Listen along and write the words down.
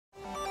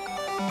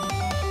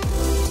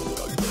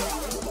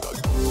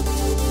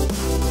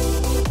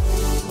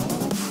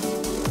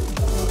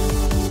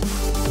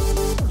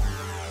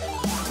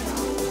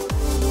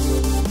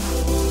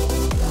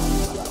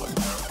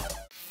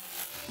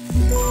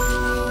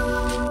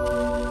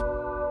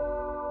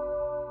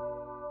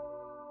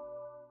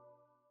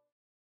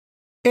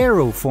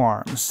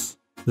AeroFarms.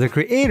 The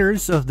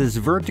creators of this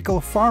vertical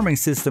farming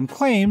system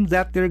claim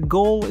that their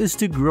goal is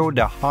to grow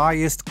the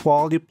highest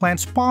quality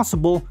plants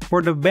possible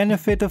for the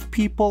benefit of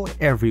people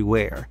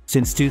everywhere.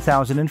 Since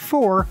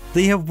 2004,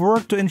 they have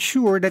worked to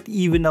ensure that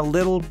even a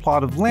little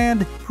plot of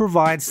land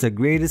provides the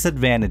greatest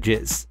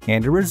advantages,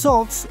 and the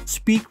results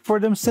speak for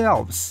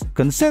themselves.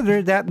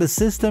 Consider that the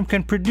system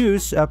can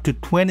produce up to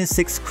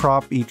 26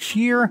 crops each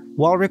year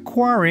while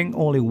requiring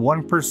only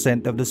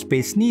 1% of the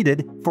space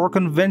needed for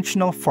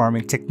conventional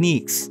farming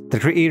techniques. The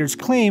creators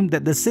claim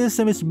that the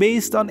system is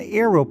based on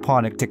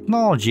aeroponic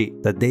technology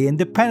that they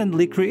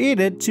independently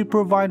created to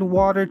provide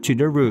water to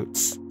the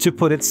roots. To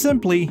put it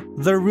simply,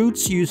 the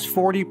roots use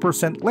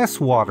 40% less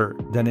water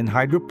than in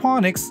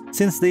hydroponics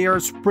since they are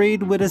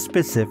sprayed with a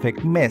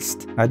specific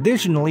mist.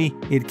 Additionally,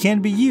 it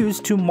can be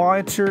used to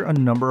monitor a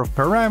number of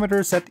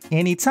parameters at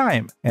any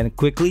time and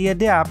quickly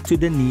adapt to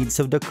the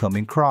needs of the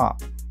coming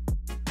crop.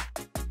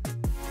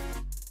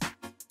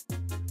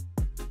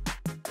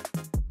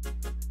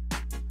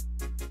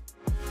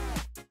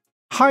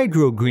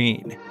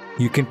 HydroGreen.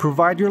 You can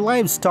provide your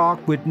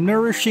livestock with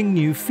nourishing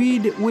new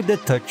feed with the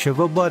touch of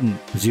a button.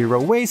 Zero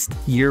waste,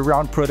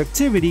 year-round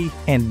productivity,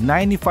 and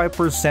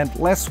 95%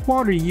 less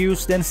water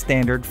use than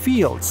standard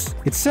fields.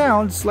 It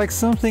sounds like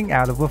something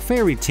out of a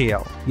fairy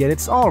tale, yet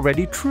it's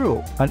already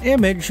true. An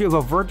image of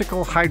a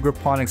vertical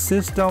hydroponic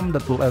system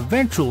that will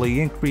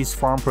eventually increase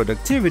farm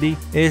productivity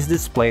is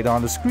displayed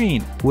on the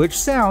screen, which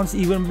sounds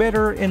even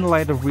better in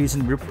light of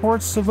recent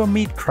reports of a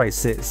meat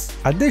crisis.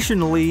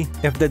 Additionally,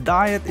 if the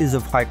diet is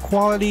of high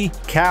quality,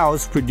 cows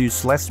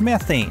produce less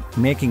methane,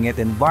 making it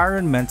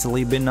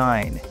environmentally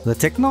benign. The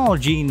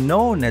technology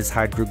known as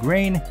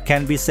HydroGreen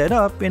can be set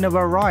up in a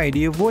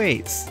variety of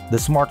ways. The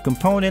smart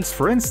components,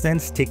 for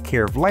instance, take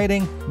care of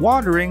lighting,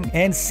 watering,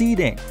 and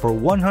seeding for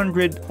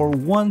 100 or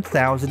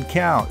 1,000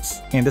 cows.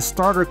 In the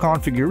starter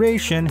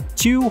configuration,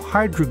 2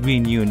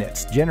 HydroGreen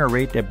units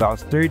generate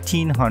about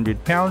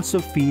 1,300 pounds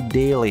of feed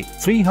daily.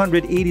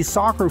 380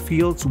 soccer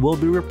fields will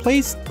be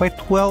replaced by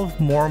 12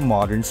 more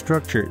modern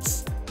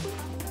structures.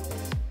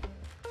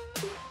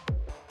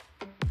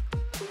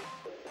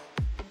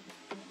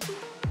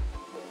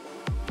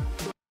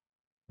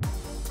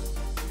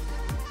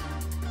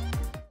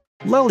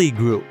 Lely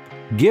Group.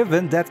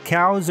 Given that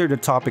cows are the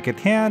topic at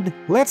hand,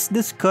 let's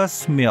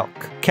discuss milk.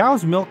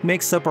 Cow's milk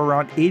makes up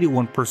around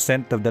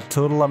 81% of the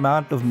total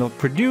amount of milk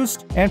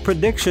produced, and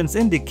predictions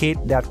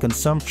indicate that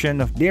consumption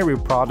of dairy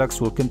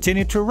products will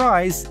continue to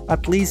rise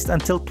at least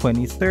until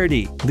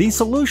 2030. These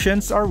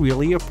solutions are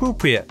really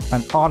appropriate.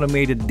 An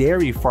automated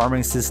dairy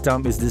farming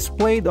system is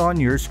displayed on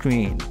your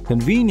screen,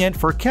 convenient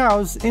for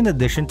cows in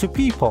addition to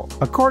people.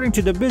 According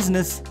to the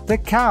business, the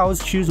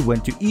cows choose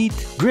when to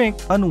eat, drink,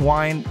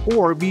 unwind,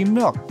 or be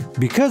milked.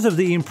 Because of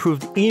the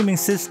improved aiming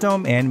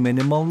system and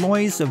minimal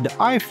noise of the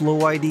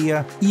iFlow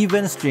idea,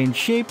 even strange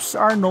shapes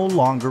are no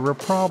longer a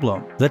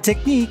problem. The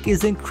technique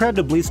is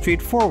incredibly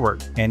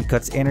straightforward and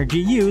cuts energy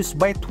use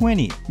by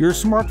 20. Your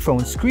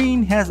smartphone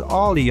screen has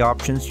all the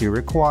options you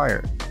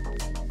require.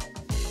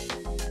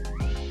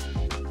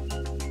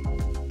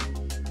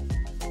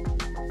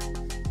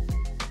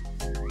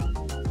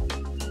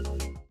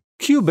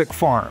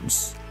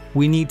 CubicFarms.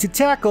 We need to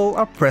tackle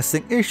a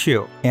pressing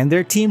issue, and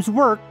their team's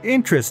work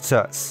interests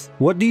us.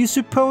 What do you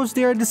suppose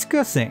they are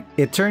discussing?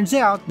 It turns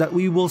out that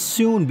we will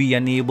soon be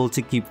unable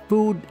to keep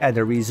food at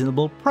a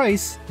reasonable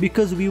price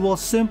because we will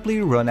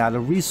simply run out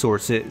of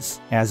resources.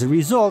 As a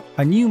result,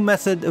 a new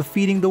method of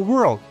feeding the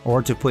world,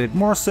 or to put it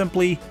more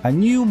simply, a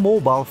new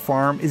mobile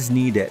farm is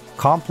needed.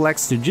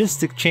 Complex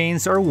logistic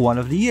chains are one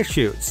of the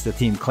issues, the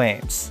team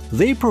claims.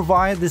 They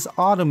provide this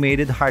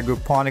automated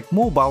hydroponic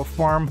mobile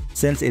farm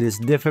since it is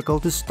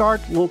difficult to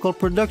start local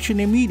production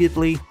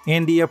immediately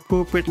in the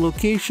appropriate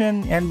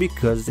location and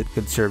because it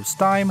conserves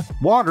time,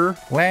 water,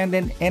 land,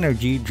 and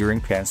energy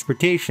during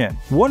transportation.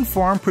 One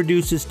farm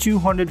produces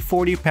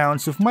 240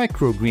 pounds of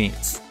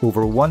microgreens,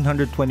 over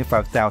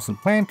 125,000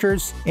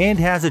 planters, and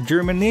has a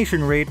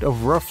germination rate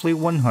of roughly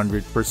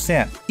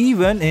 100%.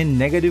 Even in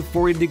negative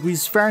 40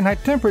 degrees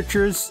Fahrenheit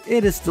temperatures,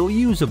 it is still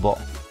usable.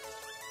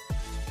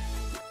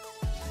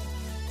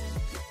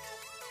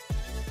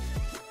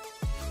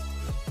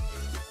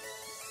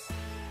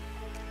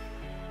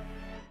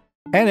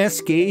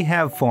 NSK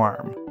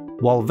Havfarm.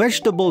 While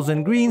vegetables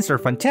and greens are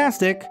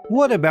fantastic,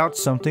 what about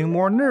something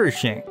more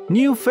nourishing?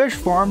 New fish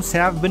farms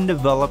have been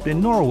developed in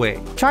Norway.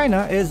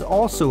 China is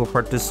also a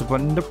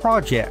participant in the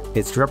project.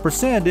 Its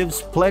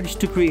representatives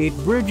pledged to create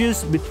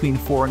bridges between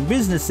foreign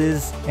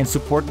businesses and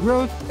support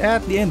growth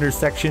at the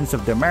intersections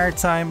of the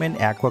maritime and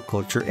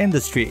aquaculture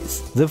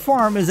industries. The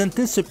farm is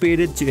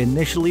anticipated to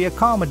initially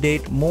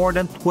accommodate more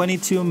than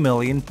 22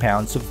 million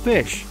pounds of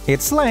fish.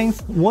 Its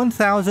length,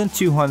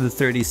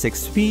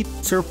 1,236 feet,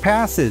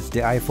 surpasses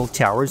the Eiffel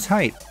Tower's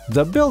height.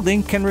 The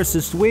building can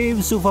resist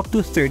waves of up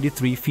to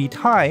 33 feet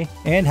high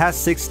and has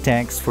 6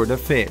 tanks for the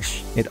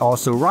fish. It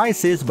also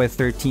rises by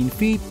 13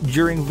 feet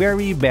during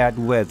very bad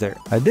weather.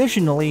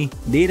 Additionally,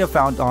 data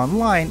found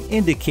online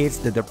indicates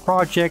that the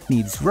project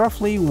needs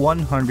roughly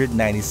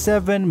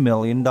 $197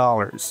 million.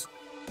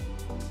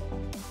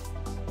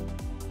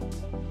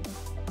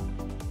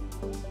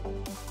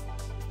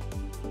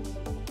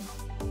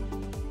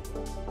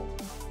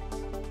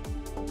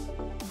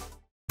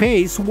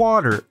 Space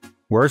water.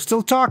 We're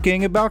still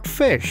talking about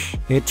fish.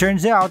 It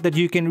turns out that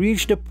you can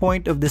reach the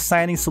point of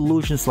designing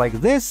solutions like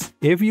this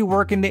if you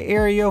work in the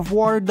area of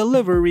water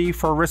delivery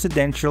for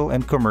residential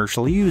and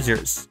commercial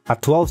users. A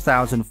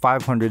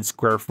 12,500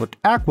 square foot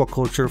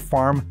aquaculture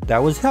farm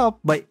that was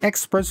helped by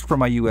experts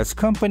from a US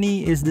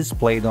company is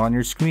displayed on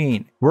your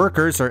screen.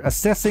 Workers are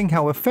assessing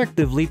how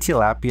effectively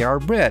tilapia are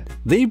bred.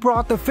 They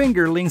brought the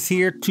fingerlings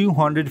here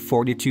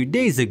 242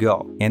 days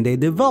ago, and they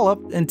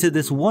developed into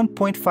this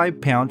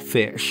 1.5-pound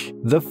fish.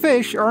 The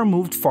fish are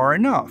moved far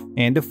enough,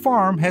 and the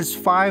farm has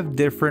 5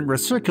 different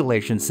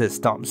recirculation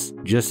systems.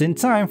 Just in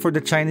time for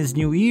the Chinese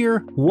New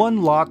Year,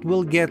 one lot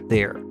will get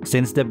there.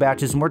 Since the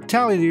batch's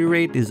mortality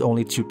rate is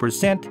only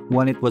 2%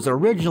 when it was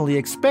originally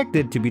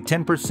expected to be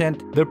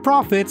 10%, the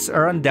profits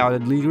are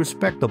undoubtedly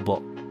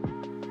respectable.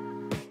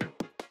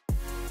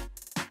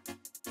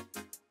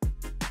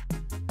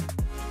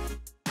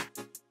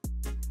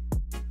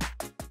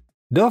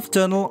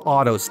 Dufttunnel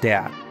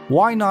Autostadt.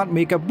 Why not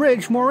make a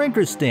bridge more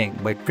interesting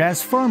by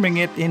transforming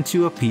it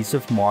into a piece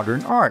of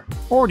modern art?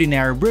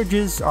 Ordinary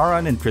bridges are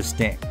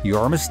uninteresting.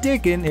 You're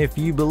mistaken if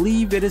you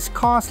believe it is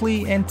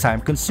costly and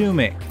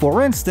time-consuming.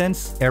 For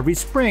instance, every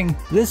spring,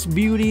 this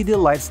beauty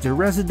delights the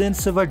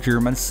residents of a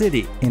German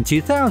city. In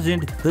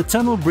 2000, the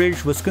tunnel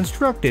bridge was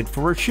constructed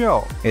for a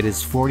show. It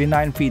is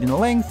 49 feet in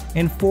length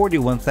and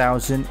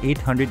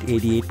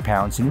 41,888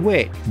 pounds in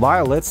weight.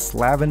 Violets,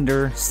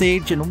 lavender,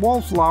 sage, and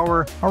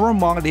wallflower are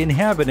among the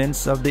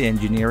inhabitants of the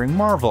engineering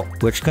marvel,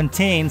 which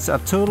contains a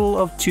total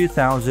of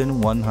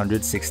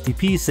 2,160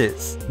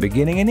 pieces.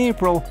 Beginning in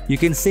April, you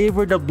can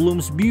savor the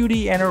bloom's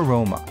beauty and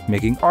aroma.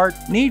 Making art,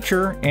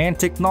 nature, and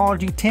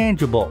technology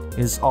tangible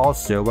is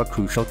also a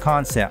crucial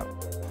concept.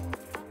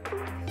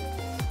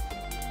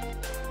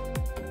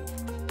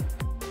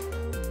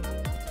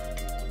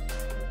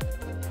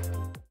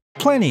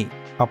 Plenty.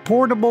 A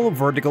portable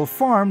vertical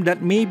farm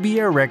that may be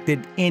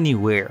erected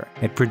anywhere.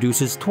 It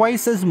produces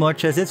twice as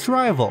much as its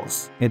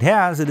rivals. It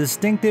has a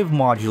distinctive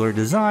modular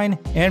design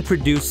and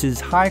produces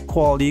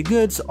high-quality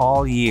goods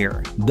all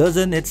year.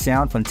 Doesn't it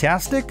sound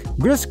fantastic?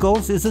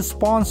 Driscoll's is a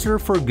sponsor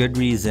for good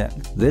reason.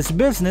 This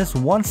business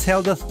once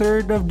held a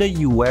third of the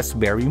US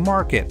berry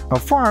market. A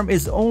farm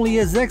is only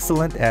as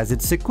excellent as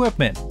its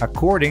equipment,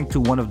 according to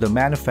one of the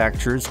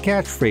manufacturer's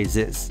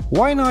catchphrases.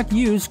 Why not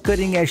use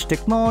cutting-edge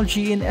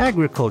technology in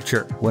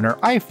agriculture when our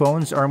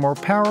iPhones are more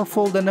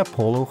powerful than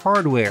Apollo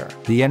hardware?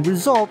 The end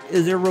result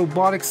is a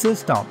robotic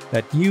system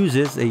that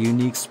uses a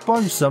unique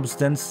sponge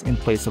substance in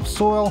place of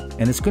soil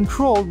and is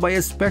controlled by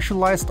a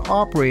specialized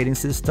operating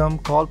system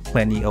called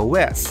Plenty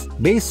OS.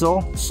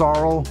 Basil,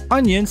 sorrel,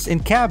 onions,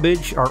 and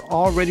cabbage are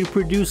already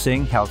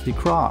producing healthy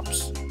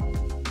crops.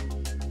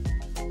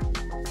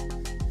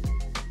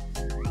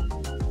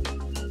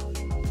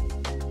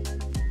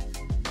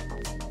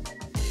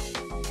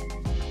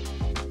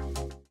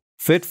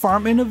 Fit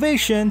Farm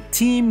Innovation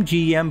Team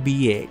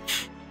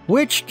GmbH.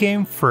 Which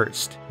came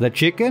first, the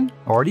chicken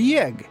or the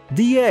egg?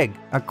 The egg,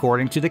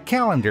 according to the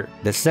calendar.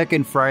 The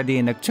second Friday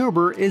in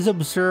October is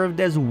observed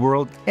as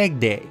World Egg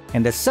Day,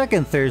 and the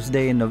second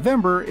Thursday in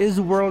November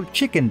is World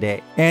Chicken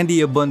Day. And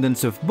the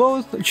abundance of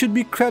both should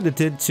be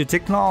credited to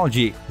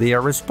technology. They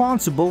are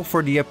responsible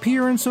for the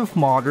appearance of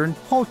modern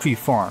poultry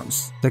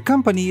farms. The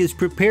company is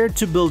prepared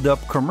to build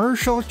up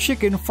commercial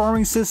chicken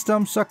farming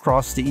systems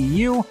across the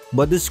EU,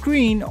 but the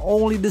screen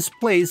only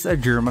displays a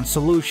German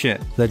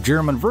solution. The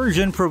German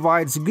version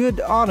provides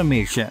good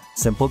automation,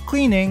 simple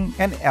cleaning,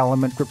 and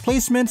element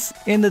replacements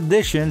in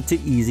addition to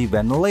easy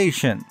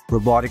ventilation.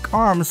 Robotic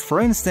arms, for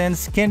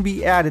instance, can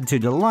be added to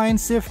the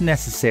lines if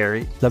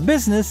necessary. The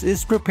business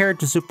is prepared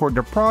to support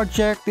the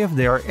project if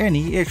there are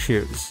any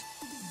issues.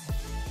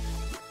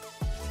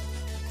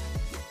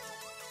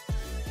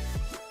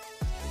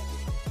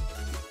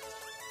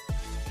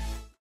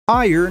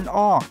 Iron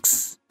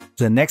Ox.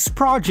 The next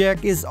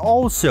project is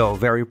also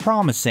very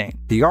promising.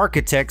 The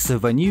architects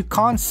of a new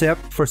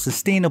concept for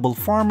sustainable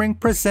farming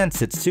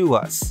presents it to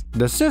us.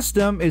 The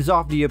system is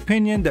of the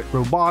opinion that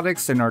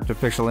robotics and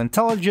artificial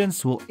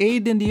intelligence will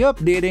aid in the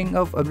updating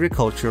of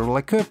agricultural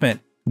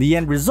equipment. The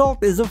end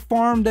result is a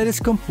farm that is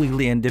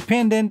completely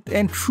independent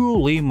and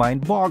truly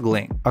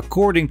mind-boggling.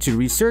 According to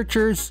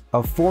researchers,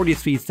 a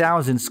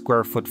 43,000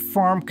 square foot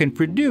farm can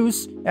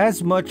produce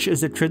as much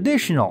as a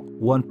traditional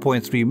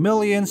 1.3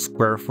 million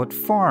square foot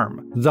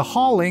farm. The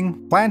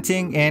hauling,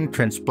 planting, and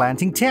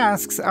transplanting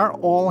tasks are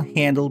all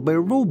handled by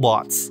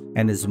robots,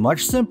 and is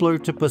much simpler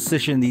to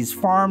position these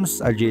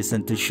farms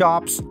adjacent to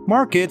shops,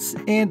 markets,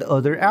 and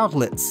other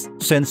outlets,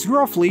 since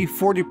roughly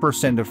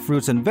 40% of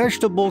fruits and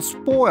vegetables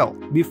spoil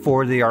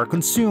before they are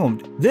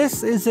consumed.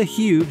 This is a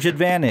huge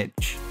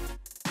advantage.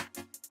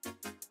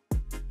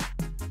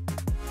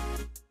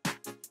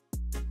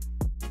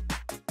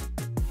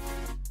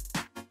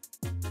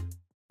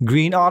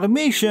 Green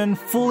Automation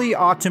Fully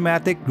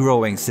Automatic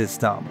Growing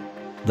System.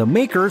 The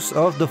makers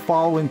of the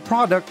following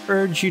product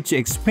urge you to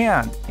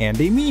expand, and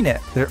they mean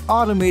it. Their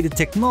automated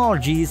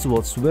technologies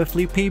will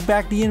swiftly pay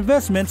back the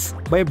investments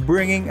by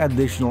bringing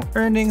additional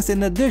earnings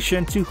in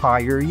addition to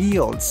higher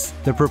yields.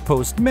 The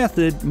proposed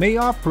method may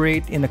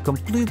operate in a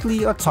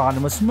completely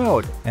autonomous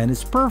mode and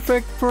is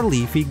perfect for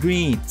leafy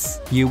greens.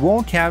 You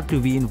won't have to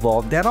be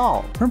involved at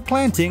all, from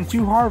planting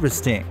to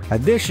harvesting.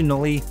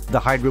 Additionally, the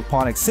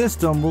hydroponic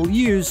system will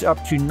use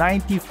up to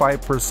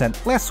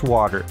 95% less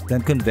water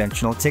than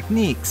conventional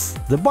techniques.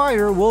 The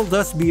buyer will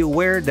thus be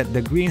aware that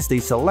the greens they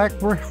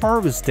select were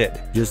harvested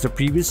just the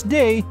previous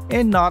day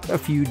and not a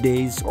few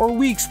days or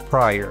weeks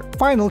prior.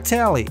 Final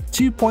tally: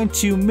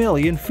 2.2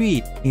 million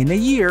feet. In a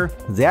year,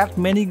 that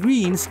many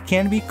greens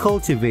can be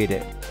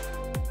cultivated.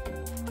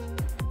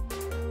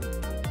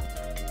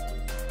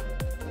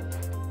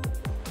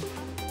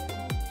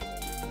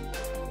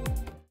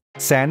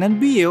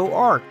 SANANBIO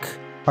ARC.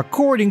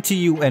 According to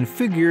UN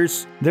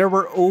figures, there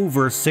were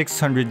over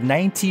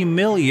 690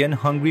 million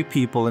hungry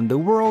people in the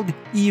world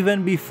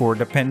even before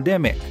the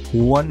pandemic.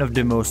 One of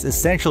the most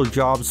essential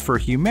jobs for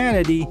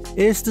humanity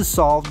is to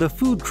solve the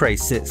food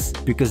crisis,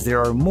 because there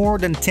are more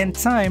than 10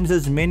 times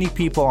as many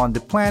people on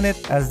the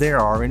planet as there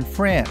are in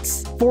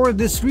France. For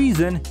this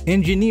reason,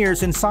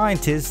 engineers and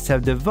scientists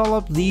have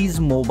developed these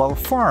mobile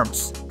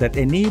farms that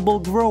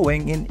enable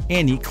growing in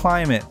any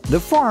climate. The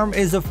farm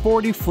is a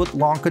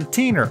 40-foot-long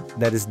container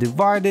that is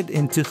divided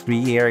into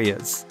 3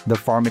 areas: the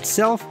farm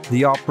itself,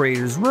 the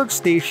operator's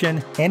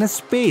workstation, and a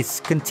space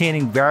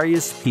containing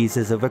various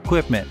pieces of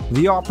equipment.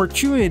 The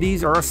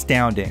opportunities are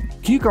astounding.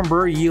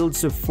 Cucumber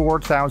yields of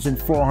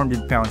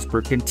 4,400 pounds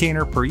per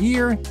container per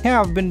year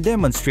have been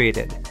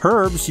demonstrated.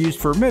 Herbs used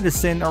for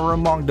medicine are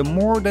among the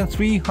more than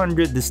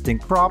 300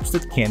 distinct crops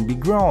that can be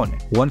grown.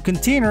 One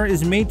container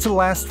is made to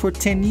last for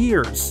 10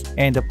 years,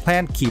 and the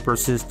plant keeper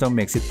system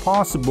makes it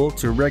possible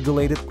to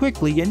regulate it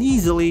quickly and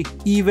easily,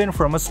 even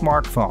from a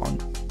smartphone.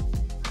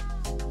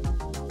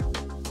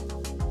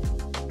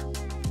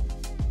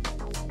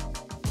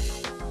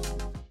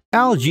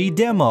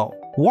 AlgaeDemo.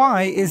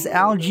 Why is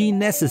algae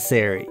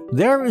necessary?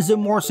 There is a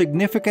more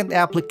significant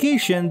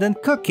application than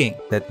cooking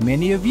that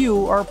many of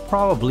you are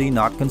probably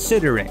not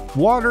considering: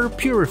 water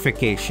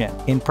purification.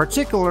 In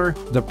particular,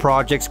 the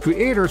project's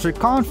creators are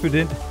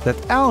confident that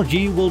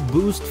algae will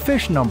boost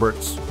fish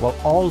numbers while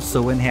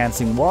also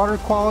enhancing water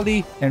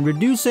quality and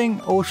reducing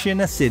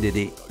ocean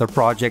acidity. The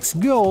project's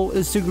goal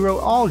is to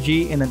grow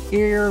algae in an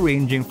area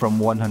ranging from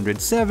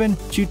 107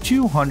 to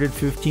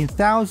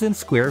 215,000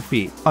 square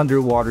feet.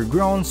 Underwater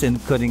drones and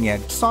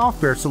cutting-edge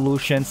software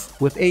solutions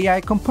with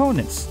AI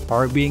components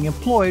are being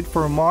employed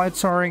for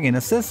monitoring and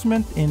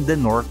assessment in the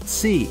North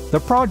Sea. The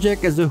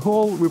project as a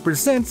whole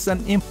represents an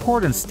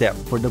important step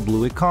for the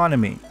blue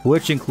economy,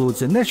 which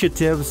includes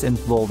initiatives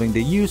involving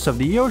the use of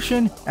the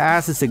ocean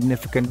as a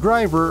significant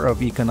driver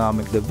of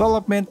economic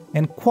development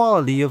and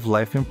quality of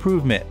life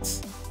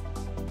improvements.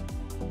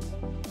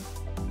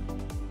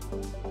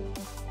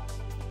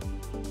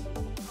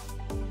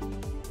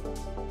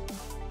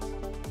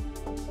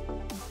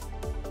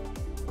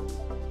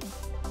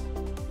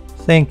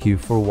 Thank you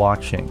for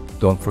watching.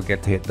 Don't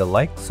forget to hit the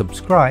like,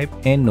 subscribe,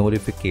 and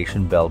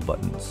notification bell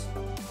buttons.